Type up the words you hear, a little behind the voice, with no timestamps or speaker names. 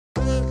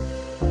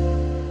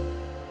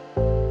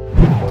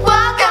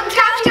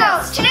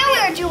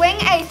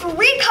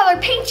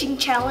color painting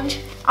challenge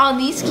on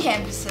these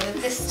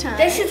canvases. this time.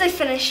 This is a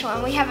finished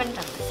one. We haven't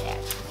done this yet.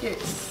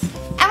 Yes.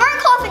 And we're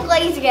cloth and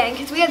glaze again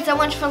because we had so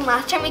much fun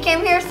last time we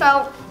came here,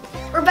 so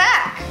we're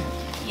back.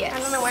 Yes. I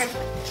don't know where.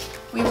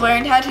 We've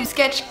learned how to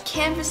sketch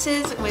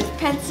canvases with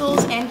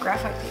pencils and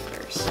graphite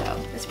paper, so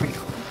that's pretty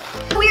cool.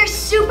 We are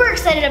super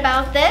excited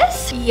about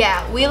this.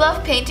 Yeah, we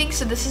love painting,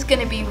 so this is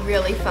gonna be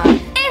really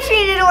fun. If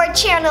you're new to our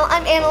channel,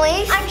 I'm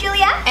Annalise. I'm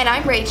Julia. And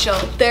I'm Rachel.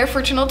 They're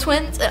fraternal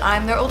twins, and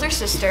I'm their older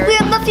sister. We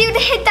would love for you to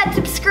hit that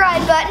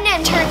subscribe button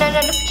and turn on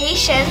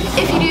notifications.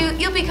 If you do,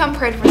 you'll become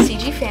part of our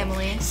CG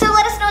family. So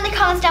let us know in the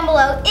comments down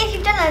below if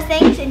you've done those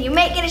things, and you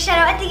may get a shout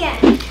out at the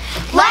end.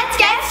 Let's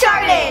get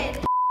started.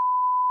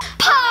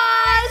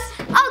 Pause.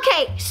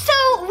 Okay, so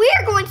we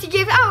are going to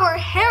give our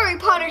Harry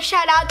Potter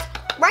shout outs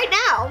right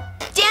now.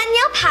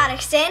 Danielle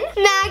Patterson,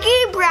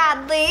 Maggie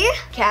Bradley,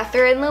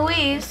 Catherine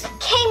Louise,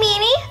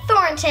 Kamini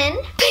Thornton,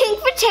 Pink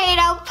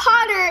Potato,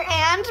 Potter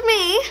and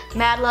me,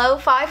 Madlow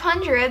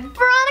 500,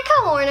 Veronica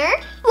Horner,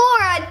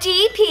 Laura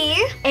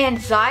DP, and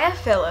Zaya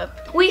Phillip.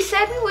 We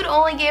said we would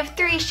only give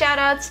 3 shout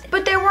outs,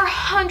 but there were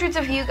hundreds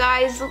of you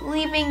guys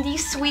leaving the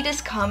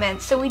sweetest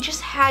comments, so we just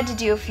had to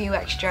do a few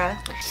extra.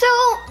 So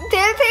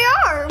there they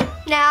are.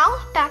 Now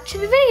back to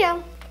the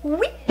video.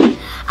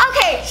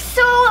 Okay,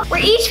 so we're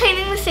each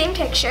painting the same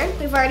picture.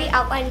 We've already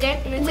outlined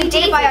it, and we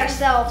did it by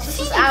ourselves. This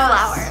is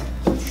our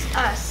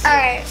us. All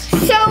right,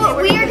 so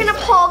we are gonna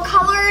pull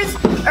colors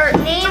or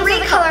names of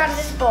the color out of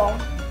this bowl,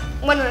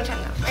 one at a time.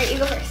 Though. All right, you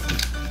go first.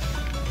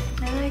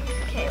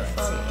 Okay,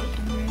 let's see.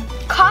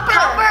 Copper.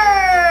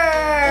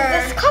 Copper.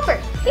 Is this copper?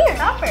 Here.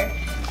 Copper.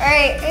 All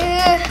right.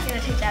 I'm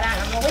gonna take that out.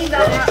 I'm gonna leave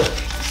that out.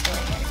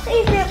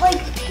 Save it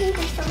like pink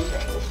or something.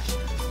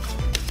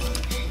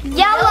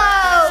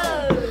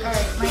 Yellow.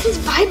 This is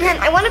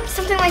vibrant. I wanted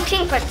something like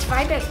pink, but it's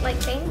vibrant like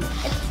pink.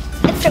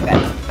 It's so good.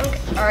 Okay.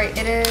 All right,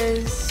 it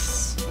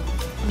is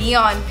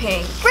neon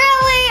pink.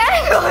 Really?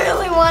 I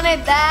really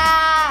wanted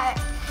that.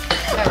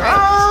 All right.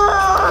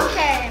 Oh,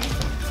 okay.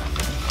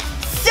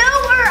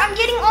 Silver. I'm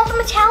getting all the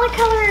metallic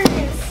colors.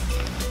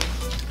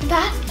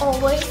 That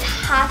always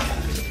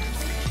happens.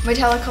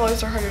 Metallic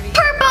colors are harder to use.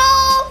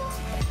 Purple.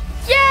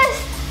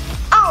 Yes.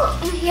 Oh,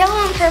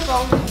 yellow and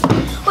purple.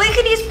 Well, you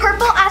could use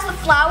purple as the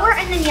flower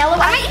and then yellow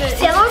as the...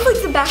 Yellow is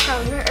like the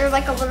background, or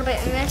like a little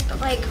bit in this, but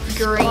like...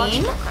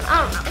 Green?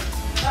 I don't know.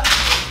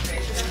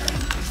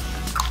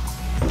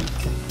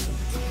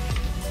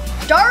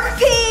 Dark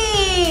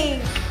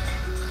pink!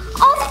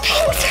 All the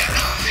pinks are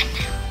gone.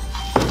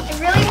 I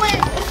really wanted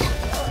this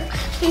color.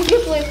 Please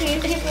get blue,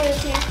 please get blue,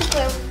 please get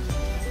blue.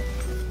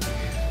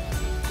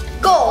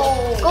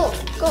 Gold. Gold.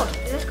 Gold.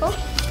 Is this gold?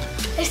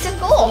 It's the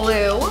gold.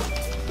 Blue.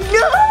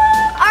 No!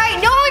 Alright,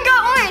 no one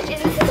got orange. And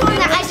this is one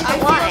that I just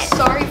wanted. I feel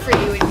sorry for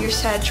you and your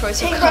sad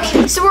choice of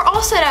color. So we're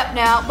all set up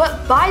now,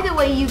 but by the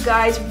way, you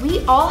guys,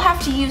 we all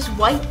have to use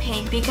white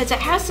paint because it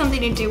has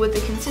something to do with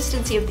the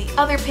consistency of the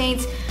other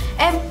paints,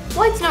 and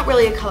white's not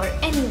really a color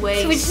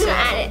anyway. So we just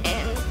add it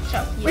in.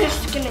 So we're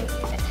just gonna use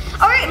it.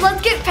 Alright,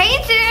 let's get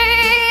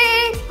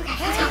painting!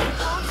 Okay, let's go.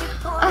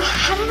 I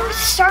don't know what to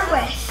start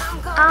with.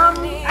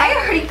 I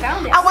already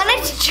found it. I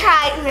wanted to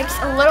try and mix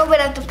a little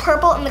bit of the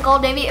purple and the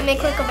gold maybe and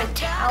make like a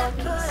metallic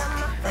piece.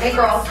 Hey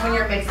girls, when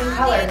you're mixing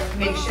colors,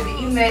 make sure that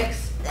you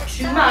mix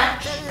too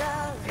much,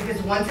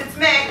 because once it's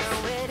mixed,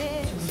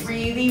 it's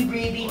really,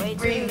 really,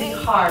 really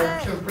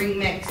hard to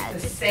remix the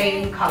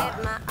same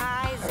color.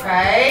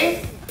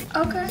 Okay?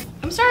 Okay.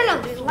 I'm starting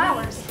on these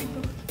flowers.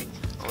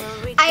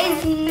 I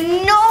have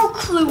no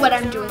clue what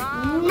I'm doing.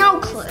 No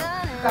clue.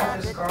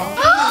 Got this, girl.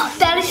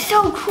 That is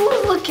so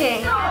cool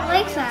looking. I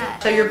like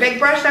that. So your big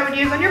brush I would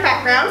use on your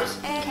background.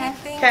 Okay.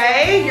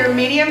 Okay, your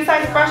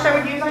medium-sized brush I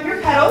would use on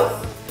your petals.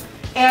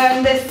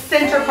 And this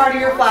center part of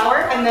your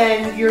flower. And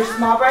then your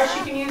small brush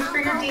you can use for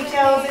your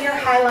details and your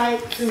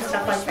highlights and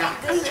stuff like that.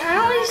 I'm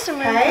trying to use some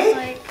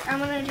like I'm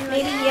gonna do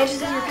maybe the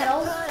edges of your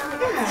petals.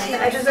 Yeah,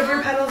 the edges of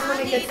your petals when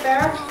it gets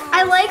there.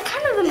 I like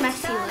kind of the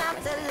messy look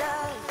with it.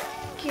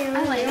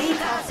 I like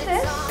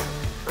this.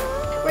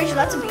 Rachel,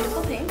 that's a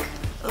beautiful pink.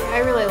 Yeah, I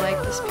really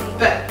like this paint.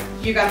 But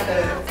you got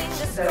the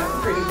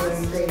pretty blue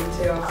and green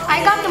too.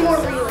 I got the more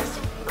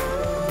realistic.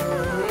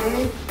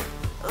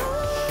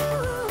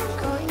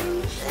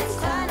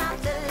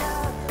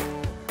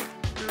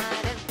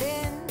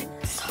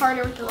 It's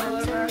harder with the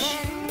lower brush.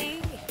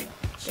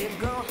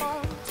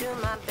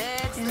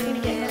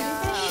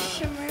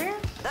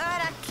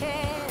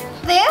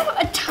 They have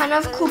a ton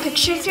of cool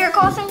pictures here at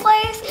Cloth and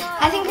Glaze.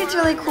 I think it's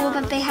really cool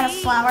that they had a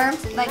flower.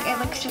 Like, it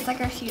looks just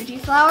like our Fuji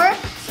flower.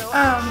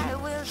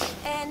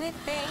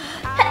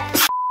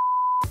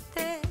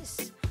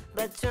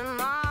 But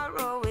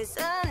tomorrow is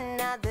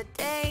another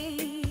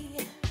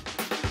day,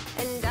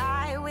 and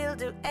I will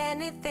do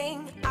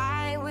anything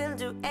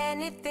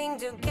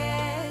to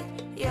get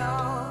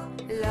your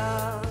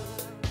love.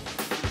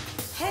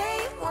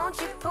 Hey,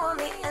 won't you pour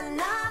me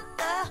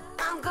another?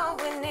 I'm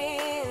going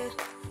in,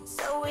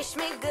 so wish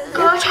me good luck.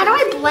 Gosh, how do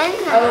I blend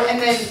that? Oh, and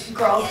then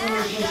girls, when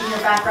you're painting your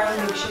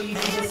background, make sure you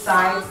do the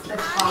sides, the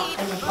top,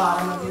 and the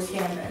bottom of your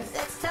canvas.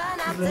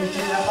 Because when you put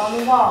it up on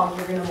the wall,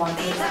 you're going to want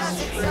it to kind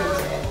of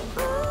painted.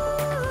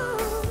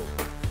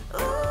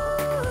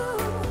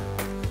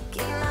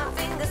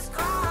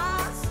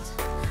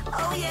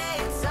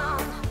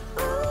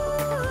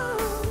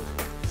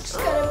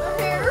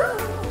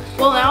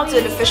 Well, now it's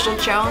an official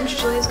challenge.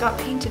 Julia's got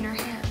paint in her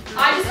hair.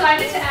 I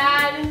decided to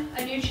add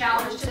a new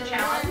challenge to the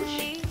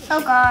challenge. Oh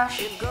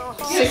gosh.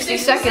 60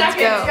 seconds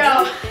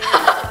go.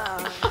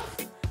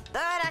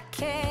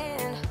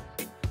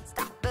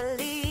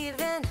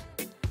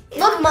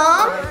 Look,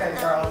 Mom. Okay,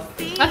 girls.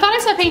 I thought I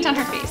saw paint on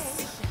her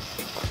face.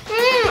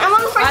 I'm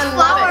on the first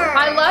flower.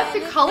 I love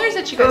the colors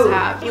that you guys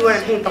have. You want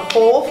to paint the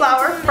whole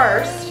flower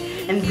first,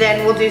 and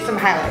then we'll do some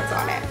highlights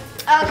on it.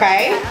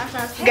 Okay?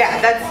 Yeah,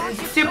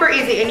 that's super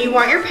easy. And you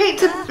want your paint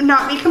to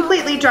not be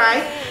completely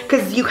dry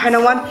because you kind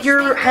of want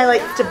your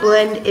highlights to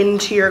blend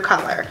into your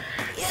color.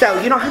 So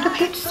you don't have to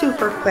paint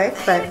super quick,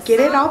 but get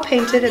it all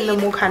painted and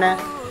then we'll kind of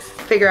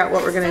figure out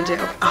what we're going to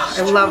do. Oh,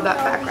 I love that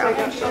background. Oh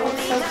my gosh, that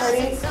looks so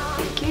pretty.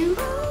 Thank you.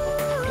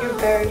 You're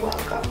very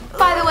welcome.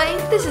 By the way,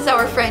 this is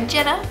our friend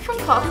Jenna from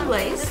Cloth and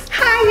Blaze.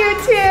 Hi, you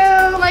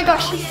two. Oh my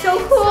gosh, she's so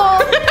cool.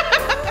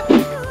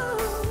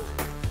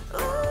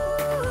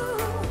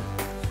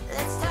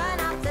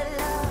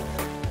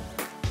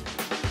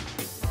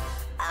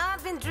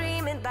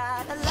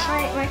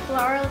 My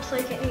flower looks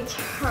like it needs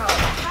help.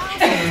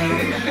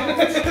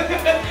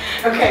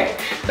 Okay,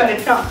 but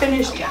it's not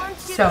finished yet.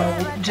 So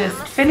just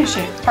finish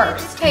it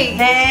first. Hey.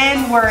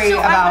 Then worry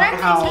about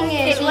how.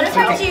 What if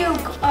I do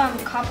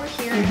copper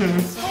here?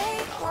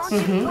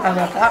 I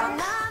love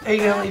that. Are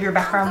you gonna leave your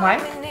background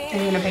white? Are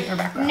you gonna paint your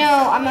background?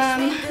 No, I'm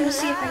gonna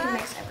see if I can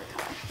mix every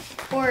color.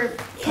 Or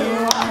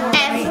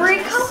every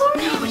color?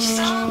 No, just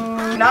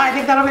kidding. No, I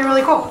think that'll be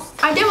really cool.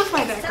 I did with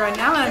my background.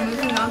 Now I'm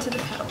moving on to the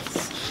petals.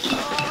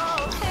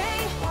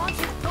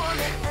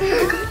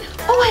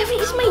 Oh, I haven't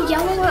used my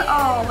yellow at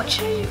all. What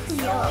should I do for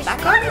yellow?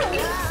 Background?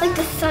 Like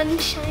the sun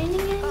shining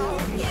in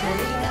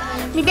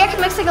it? Maybe I can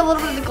mix like a little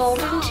bit of the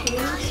golden too.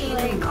 So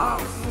like,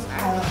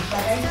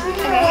 okay.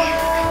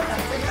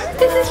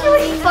 This is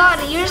really fun.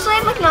 Usually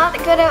I'm like not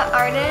good at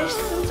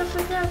artists and stuff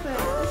like that, but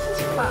this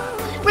is fun.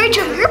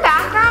 Rachel, your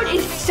background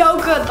is so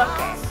good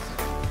looking.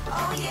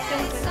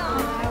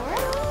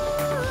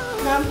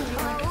 Now I'm putting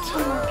like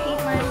some more paint.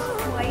 Mine is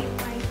white,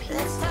 mine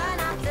pink.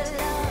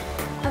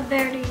 A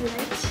very light.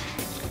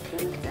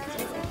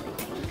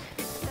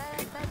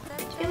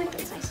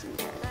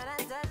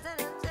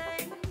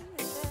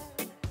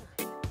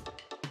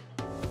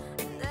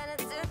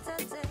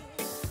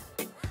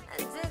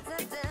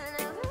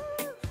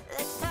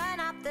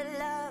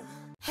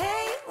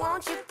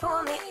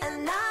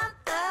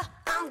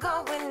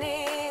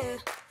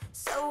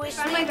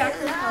 Find my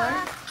background color.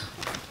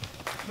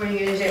 What are you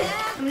gonna do?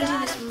 I'm gonna do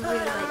this really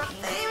light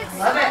pink. I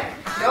love it.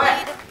 Do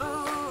it.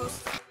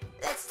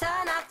 Let's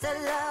turn up the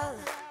love.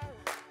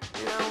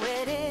 No,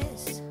 it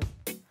is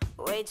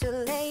way too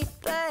late,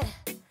 but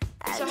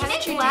So how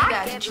did you do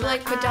that? Did you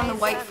like put down the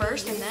white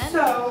first and then?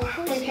 So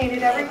we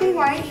painted everything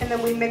white and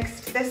then we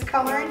mixed this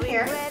color in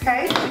here.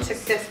 Okay, we took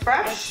this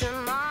brush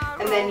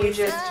and then you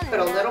just put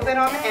a little bit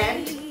on the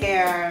end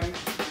and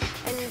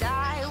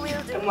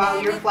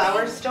while your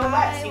flower's still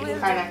wet, so you can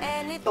kind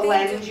of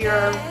blend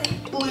your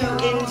blue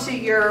into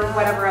your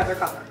whatever other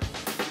color.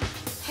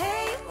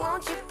 hey,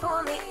 won't you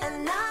pour me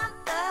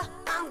another?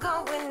 I'm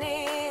going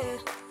in.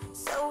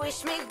 So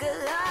wish me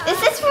good luck.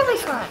 This is really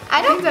fun.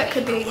 I I think that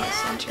could be in the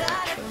center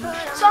actually.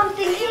 So I'm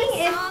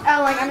thinking if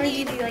like I'm gonna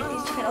do like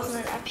these two petals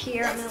and then up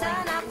here I'm gonna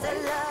Turn like up the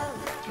love.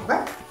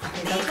 Okay, I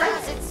think that's right.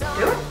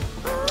 Do it.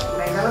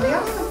 Make that be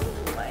awesome.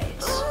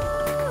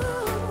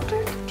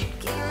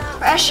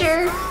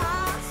 pressure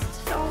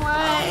so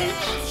much.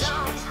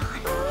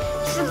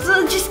 So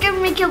it's just gonna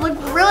make it look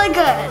really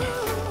good.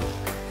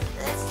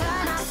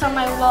 It's on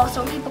my wall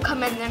so when people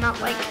come in they're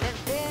not like,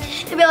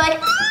 they'll be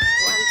like,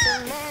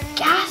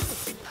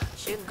 gasp.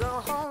 Should go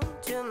home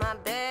to my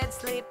bed,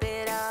 sleep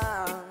it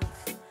off.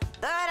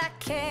 But I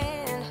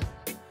can't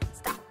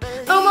stop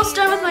believing. Almost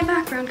done with my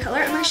background color.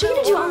 I'm actually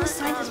gonna do it on the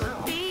sides as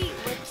well.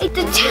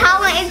 The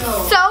talent, it's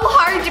so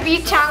hard to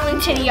be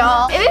talented,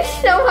 y'all. It is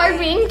so hard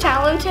being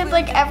talented.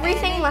 Like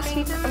everything must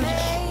be. I'm just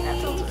kidding.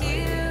 That sounds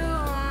really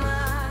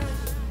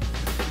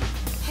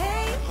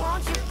Hey,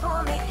 won't you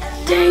pour me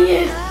another? Dang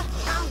it!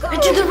 I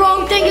did the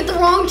wrong thing at the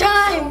wrong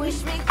time.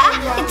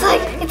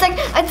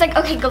 It's like,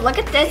 okay, go look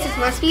at this. This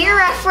must be your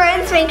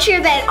reference. Make sure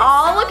that it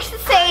all looks the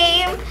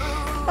same.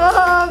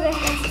 Oh, okay.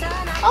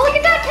 Oh, look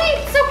at that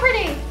paint. It's so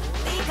pretty.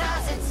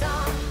 Because it's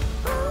on.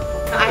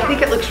 I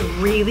think it looks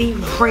really,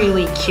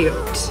 really cute.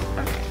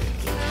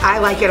 I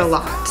like it a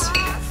lot.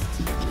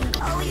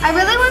 I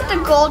really want the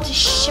gold to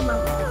shimmer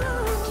more.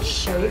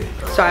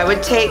 So I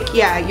would take,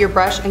 your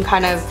brush and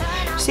kind of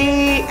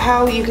see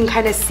how you can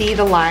kind of see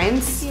the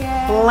lines.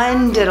 Yeah.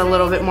 Blend it a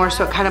little bit more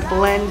so it kind of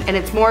blends and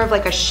it's more of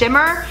like a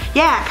shimmer.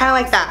 Yeah, kind of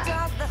like that.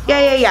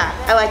 Yeah.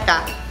 I like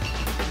that.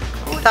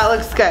 That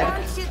looks good.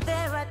 Want you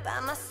there right by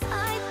my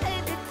side,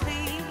 baby,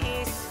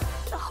 please.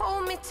 To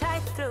hold me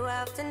tight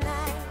throughout the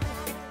night.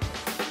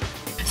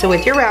 So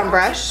with your round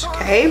brush,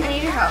 okay, I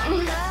need your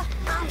help.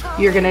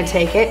 you're gonna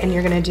take it and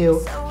you're gonna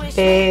do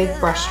big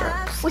brush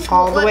strokes With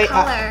all the what way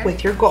color? up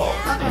with your gold.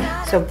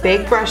 Okay. So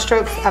big brush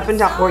strokes up and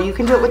down, or you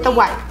can do it with the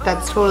white.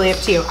 That's totally up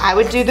to you. I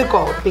would do the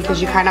gold because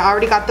you kind of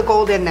already got the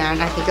gold in there,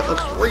 and I think it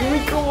looks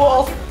really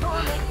cool.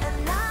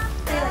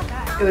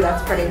 Ooh,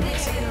 that's pretty.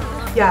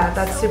 Yeah,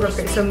 that's super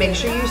pretty. So make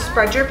sure you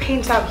spread your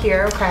paint out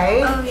here,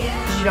 okay? Oh,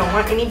 yeah. Because you don't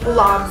want any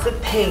blobs of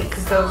paint,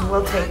 because those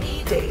will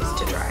take days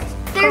to dry.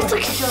 Theirs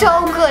looks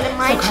so good, and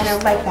mine So kind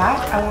of like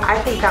that. I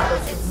think that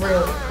looks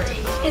really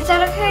pretty. Is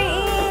that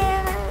okay?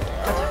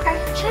 That's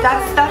okay.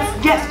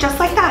 That's yes, just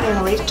like that,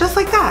 Annalise. Just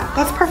like that.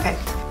 That's perfect.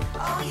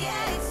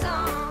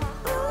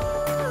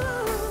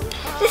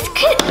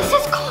 This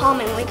is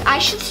common. Like, I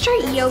should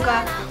start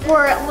yoga,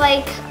 or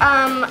like,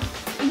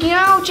 you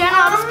know, Jen,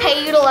 I'll just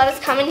pay you to let us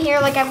come in here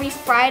like every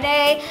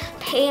Friday,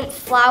 paint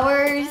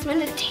flowers,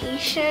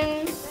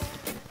 meditation.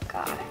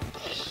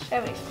 Gosh,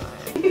 that'd be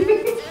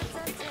fun.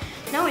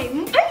 No,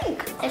 even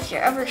pink. If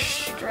you're ever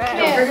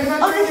stressed.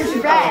 Oh, this is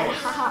red.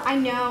 Haha, I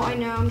know.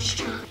 I'm just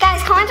trying.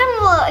 Guys, comment down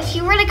below if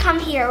you were to come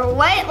here,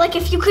 what, like,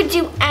 if you could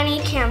do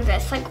any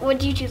canvas, like, what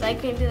would you do?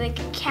 Like, maybe like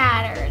a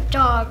cat or a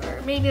dog,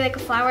 or maybe like a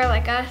flower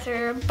like us,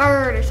 or a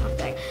bird or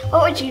something.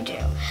 What would you do?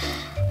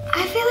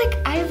 I feel like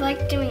I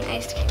like doing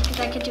ice cream because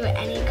I could do it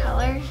any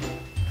color.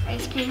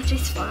 Ice cream is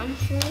just fun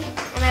for me,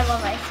 and I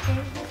love ice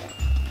cream.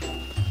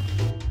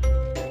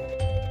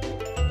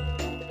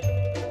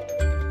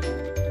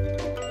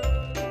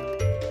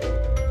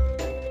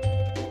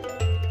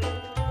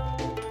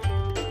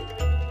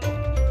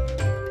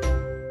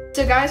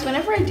 So guys,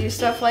 whenever I do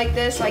stuff like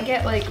this, I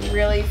get like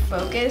really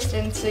focused,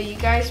 and so you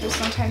guys will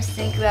sometimes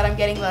think that I'm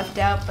getting left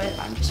out, but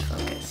I'm just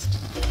focused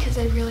because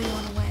I really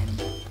want to win.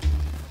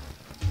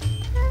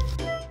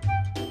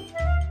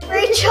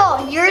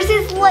 Rachel, yours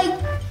is like,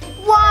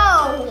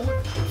 whoa,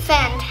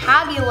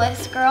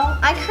 fantabulous, girl.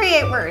 I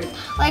create words.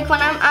 Like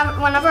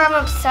whenever I'm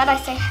upset, I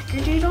say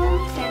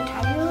heckerdoodle,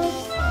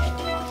 fantabulous,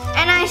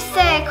 and I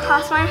say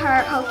cross my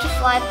heart, hope to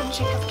fly, punch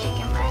a cupcake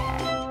in my head.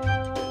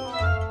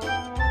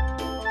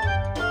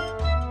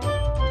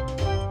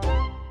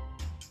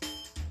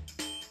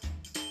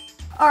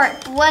 All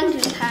right,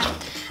 blending time.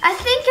 I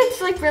think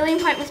it's like really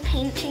important with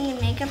painting and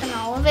makeup and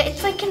all of it.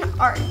 It's like an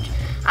art.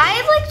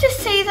 I like to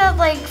say that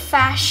like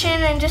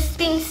fashion and just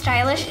being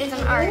stylish is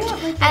an art,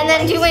 and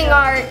then doing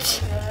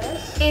art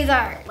is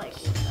art. Like.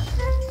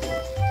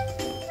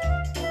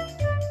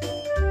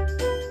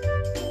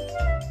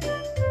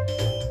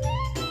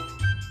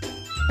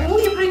 Oh,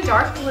 you're putting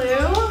dark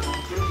blue?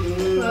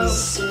 Mm,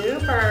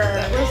 super.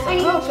 I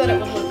hope that it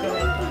would look good.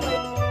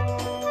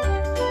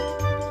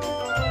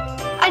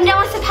 I'm done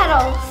with the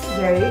petals.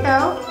 There you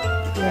go.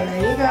 There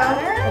you go.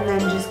 And then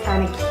just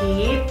kind of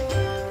keep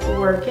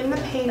working the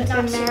paint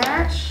in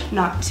there.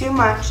 Not too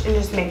much. And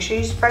just make sure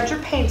you spread your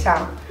paint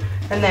out.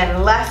 And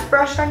then less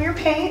brush on your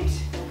paint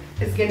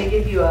is going to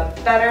give you a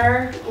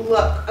better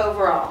look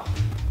overall.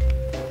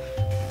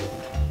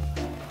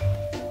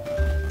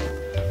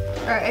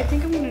 Alright, I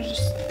think I'm gonna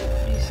just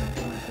do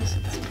something like this.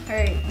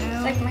 Alright, now.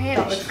 It's like my hand.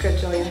 That looks good,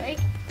 Julia. Paint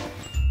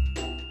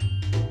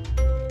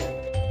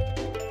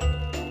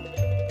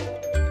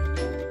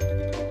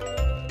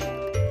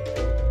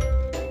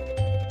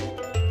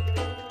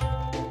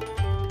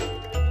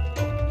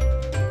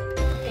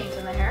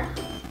in the hair.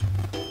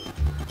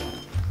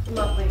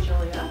 Lovely,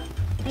 Julia.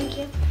 Thank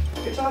you.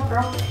 Good job,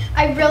 girl.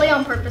 I really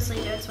on purposely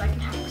do it so I can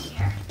have pretty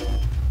hair.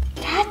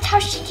 That's how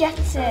she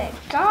gets it.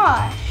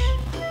 Gosh.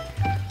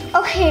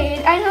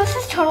 Okay, I know this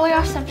is totally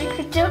off subject,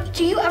 but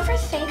do you ever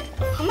think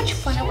how much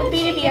fun it would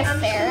be to be a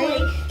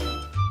fairy?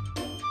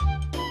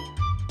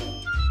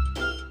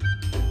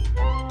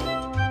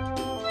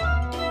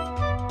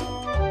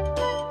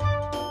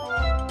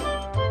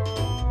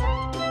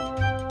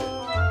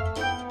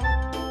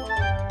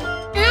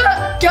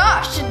 Ugh,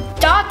 gosh, the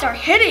dots are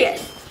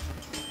hideous.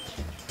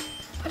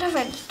 What have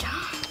I done?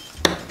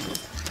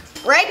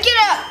 Break it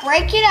up,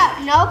 break it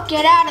up. Nope,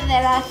 get out of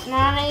there. That's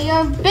none of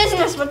your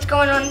business what's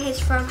going on in his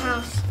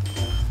farmhouse.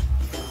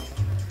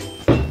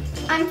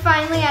 I'm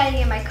finally adding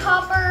in my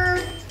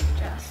copper,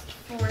 just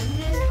for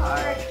this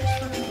part,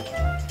 just want to make it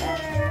look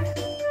better.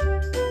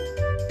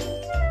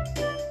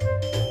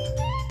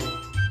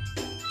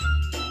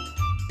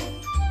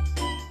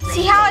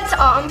 See how it's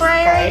ombre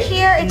right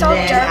here? It's all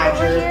dark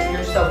over here.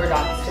 Your silver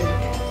dots to the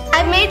end.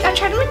 I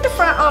tried to make the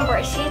front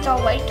ombre. See, it's all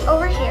white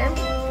over here.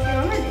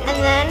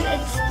 And then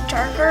it's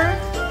darker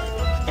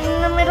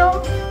in the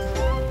middle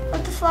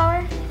of the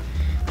flower.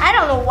 I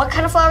don't know what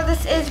kind of flower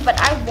this is, but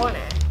I want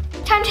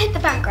it. Time to hit the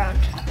background.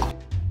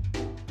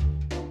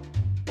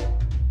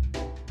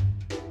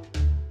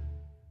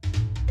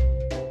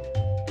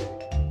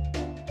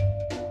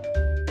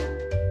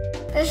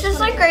 This is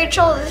like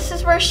Rachel, this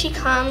is where she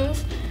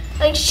comes.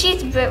 Like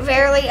she's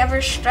barely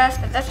ever stressed,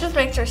 but that just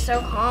makes her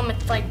so calm.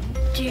 It's like,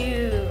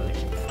 dude.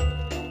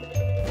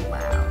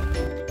 Wow.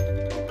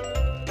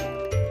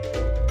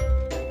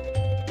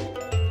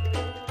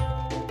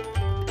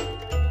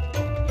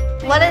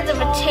 What did the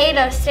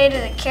potato say to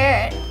the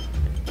carrot?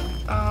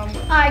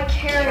 I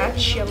carrot.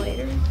 catch you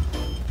later.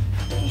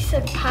 He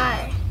said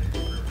pie.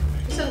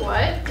 said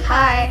what?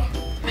 Hi.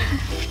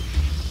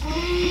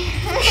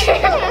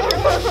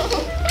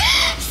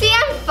 See,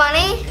 I'm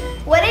funny.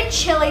 What did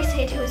Chili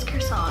say to his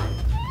croissant?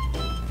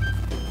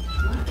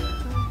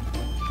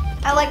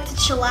 I like to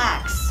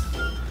chillax.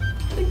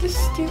 Like the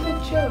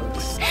stupid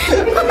jokes.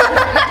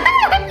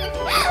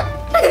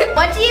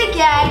 What do you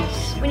get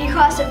when you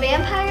cross a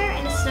vampire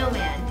and a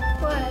snowman?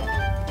 What?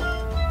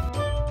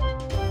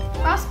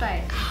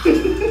 Frostbite.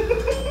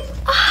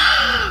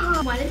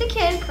 Why did the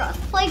kid cross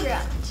the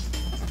playground?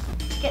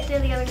 To get to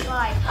the other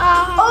side.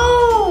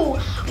 Oh!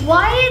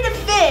 Why did the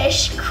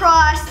fish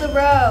cross the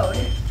road?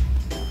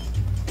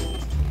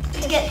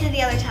 To get to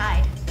the other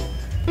side.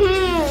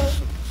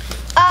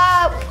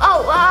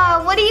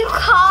 What do you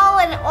call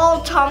an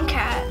old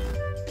tomcat?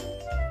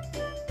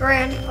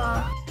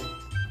 Grandpa.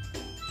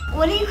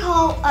 What do you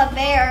call a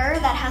bear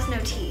that has no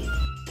teeth?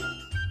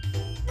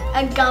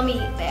 A gummy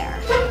bear.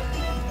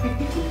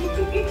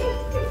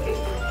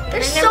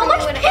 There's so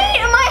much paint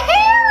in my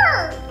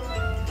hair!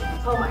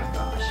 Oh my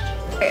gosh.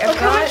 Look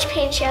how much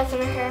paint she has in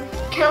her hair.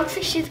 It kind of looks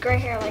like she's gray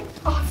hair. Like,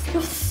 oh, it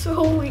feels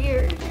so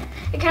weird.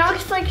 It kind of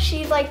looks like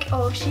she's like,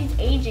 oh, she's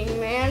aging,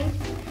 man.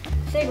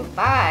 Say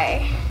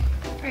goodbye.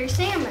 Are you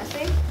saying I'm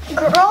missing?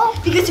 Girl,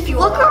 because if you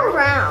look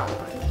around,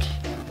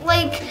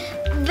 like,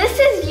 this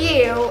is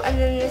you, and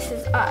then this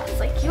is us.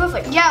 Like, you have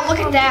like, yeah, look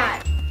at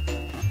that.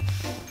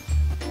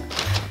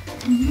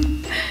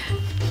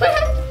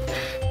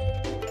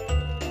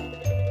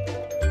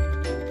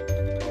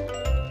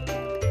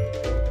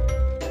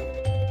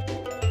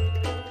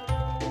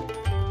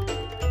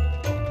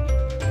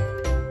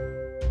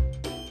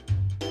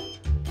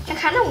 I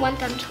kind of want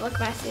them to look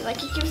messy.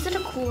 Like, it gives it a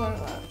cooler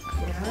look.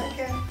 Yeah,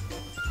 okay.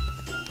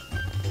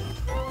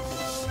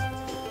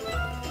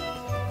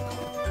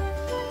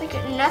 Like,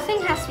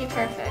 nothing has to be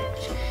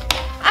perfect.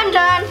 I'm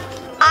done.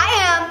 I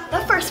am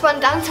the first one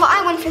done, so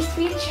I win for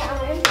speed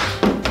challenge.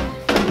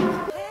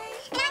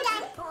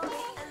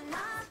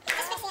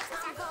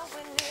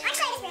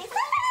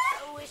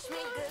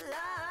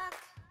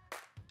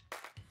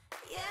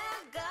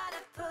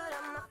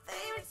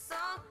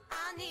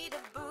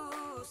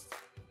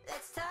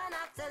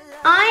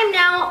 I'm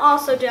now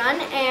also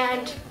done,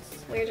 and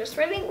we're just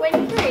waiting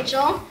for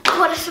Rachel.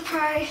 What a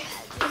surprise.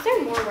 Is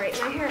there more white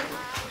in my hair?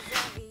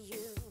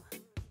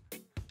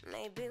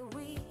 Maybe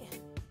we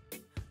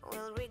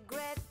will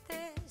regret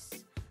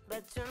this,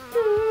 but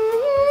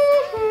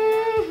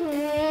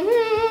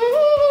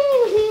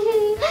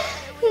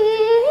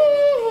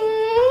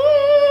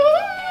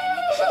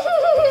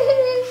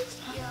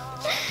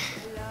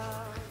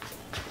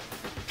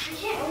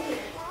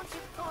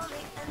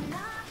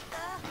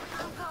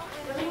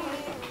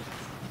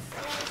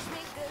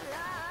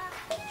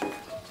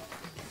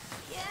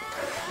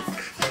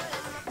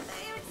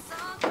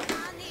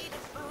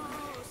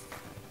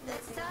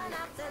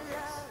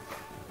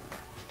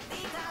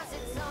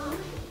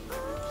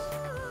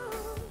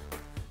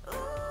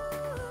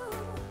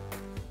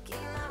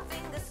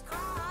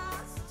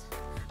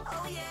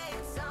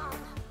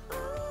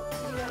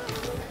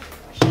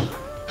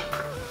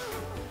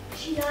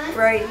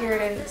Right, here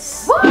it is.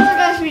 So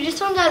guys, we just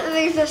found out that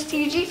there's a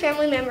CG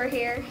family member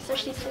here, so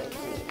she's going to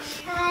meet.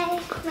 Hi,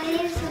 my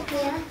name is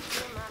Sophia.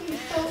 You're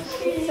so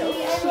pretty. I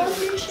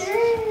love your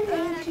shirt.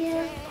 Thank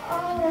you.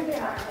 Oh my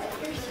god,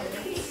 you're so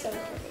pretty. So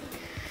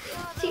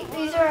pretty. See,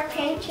 these are our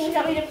paint chains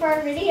that we did for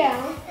our video.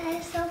 That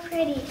is so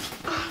pretty.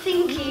 Oh,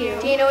 thank you.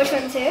 Do you know which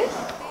one it is?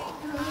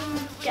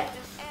 Yes.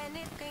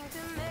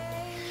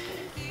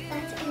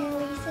 That's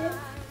Annalise's.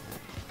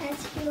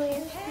 That's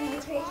Julia's. And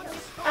that's Rachel's.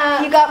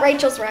 You got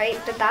Rachel's right,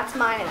 but that's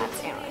mine and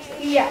that's Annalise's.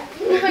 Yeah.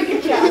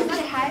 Good job.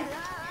 Say hi.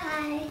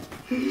 Hi.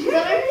 She's on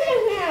her video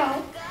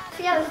now.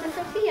 So yeah, this is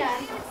Sophia.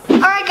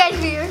 Alright guys,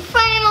 we are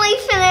finally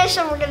finished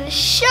and we're going to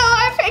show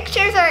our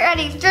pictures. Alright,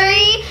 ready?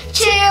 3,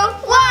 2,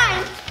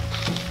 1.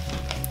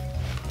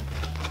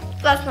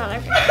 That's not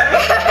our picture.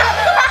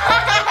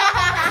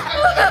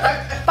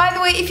 By the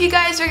way, if you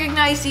guys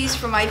recognize these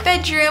from my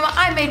bedroom,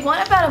 I made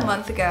one about a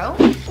month ago.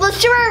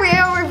 Let's do our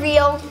real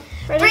reveal.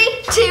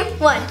 Ready? 3, 2,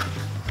 1.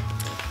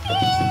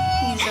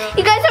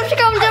 You guys have to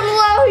comment down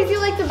below who you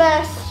like the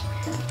best.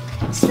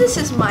 So this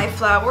is my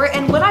flower,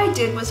 and what I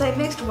did was I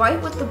mixed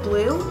white with the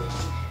blue,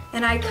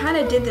 and I kind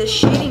of did this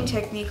shading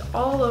technique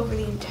all over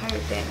the entire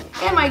thing.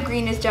 And my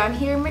green is down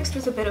here, mixed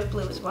with a bit of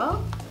blue as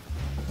well.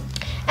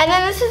 And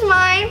then this is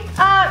mine.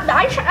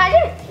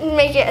 I didn't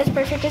make it as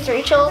perfect as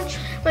Rachel's,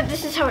 but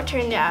this is how it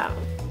turned out.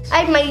 I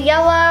have my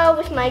yellow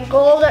with my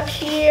gold up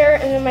here,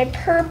 and then my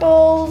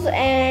purples,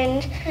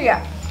 and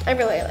Yeah. I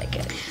really like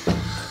it.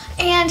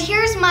 And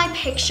here's my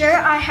picture.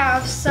 I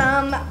have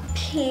some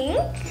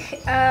pink,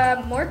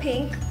 more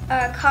pink,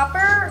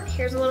 copper,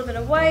 here's a little bit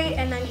of white,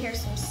 and then here's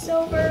some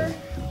silver,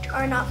 which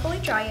are not fully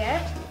dry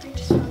yet. I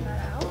just found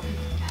that out,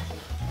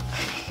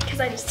 because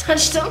I just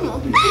touched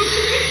them.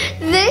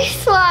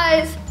 This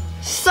was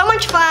so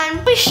much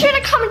fun. Be sure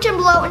to comment down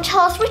below and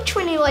tell us which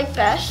one you like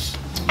best.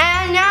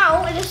 And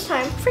now it is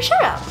time for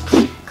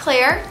shout-outs.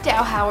 Claire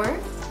Dowhauer,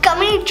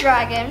 Gummy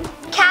Dragon,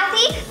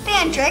 Kathy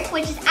Vandrick,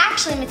 which is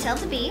actually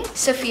Matilda B,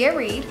 Sophia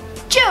Reed,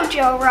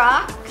 Jojo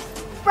rocks.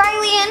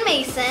 Riley and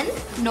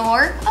Mason.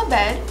 Nor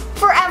Abed.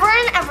 Forever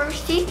and ever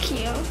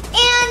CQ.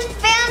 And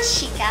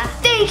Vanshika.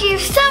 Thank you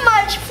so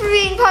much for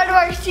being part of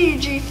our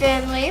CG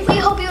family. We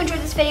hope you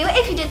enjoyed this video.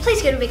 If you did,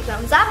 please give it a big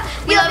thumbs up.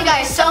 We love you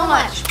guys so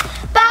much.